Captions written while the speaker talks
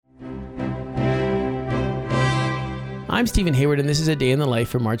I'm Stephen Hayward, and this is A Day in the Life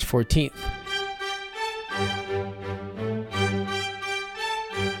for March 14th.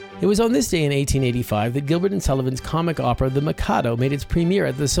 It was on this day in 1885 that Gilbert and Sullivan's comic opera The Mikado made its premiere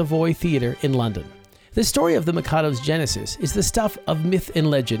at the Savoy Theatre in London. The story of the Mikado's genesis is the stuff of myth and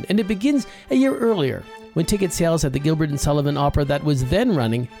legend, and it begins a year earlier, when ticket sales at the Gilbert and Sullivan opera that was then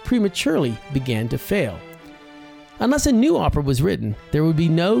running prematurely began to fail. Unless a new opera was written, there would be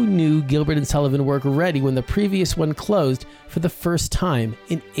no new Gilbert and Sullivan work ready when the previous one closed for the first time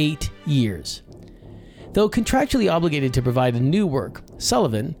in 8 years. Though contractually obligated to provide a new work,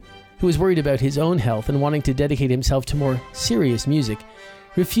 Sullivan, who was worried about his own health and wanting to dedicate himself to more serious music,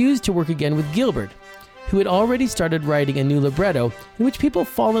 refused to work again with Gilbert, who had already started writing a new libretto in which people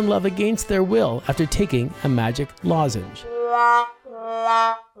fall in love against their will after taking a magic lozenge.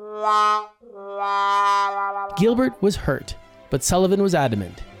 Gilbert was hurt, but Sullivan was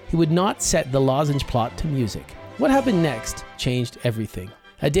adamant. He would not set the lozenge plot to music. What happened next changed everything.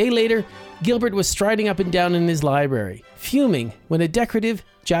 A day later, Gilbert was striding up and down in his library, fuming when a decorative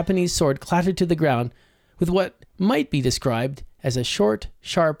Japanese sword clattered to the ground with what might be described as a short,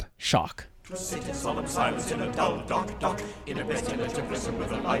 sharp shock. Sit in solemn silence in a dull, dark dock, in a pestilential prison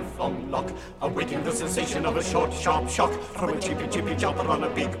with a lifelong lock, awaiting the sensation of a short, sharp shock from a chippy jumper on a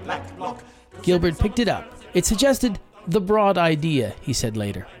big black block. Gilbert picked it up. It suggested the broad idea, he said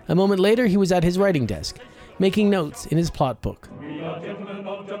later. A moment later, he was at his writing desk, making notes in his plot book.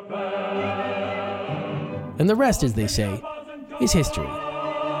 And the rest, as they say, is history.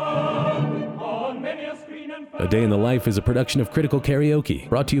 A Day in the Life is a production of Critical Karaoke,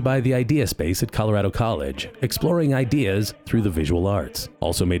 brought to you by the Idea Space at Colorado College, exploring ideas through the visual arts.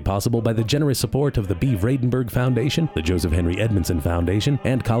 Also made possible by the generous support of the B. Vredenberg Foundation, the Joseph Henry Edmondson Foundation,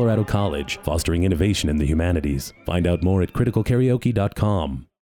 and Colorado College, fostering innovation in the humanities. Find out more at criticalkaraoke.com.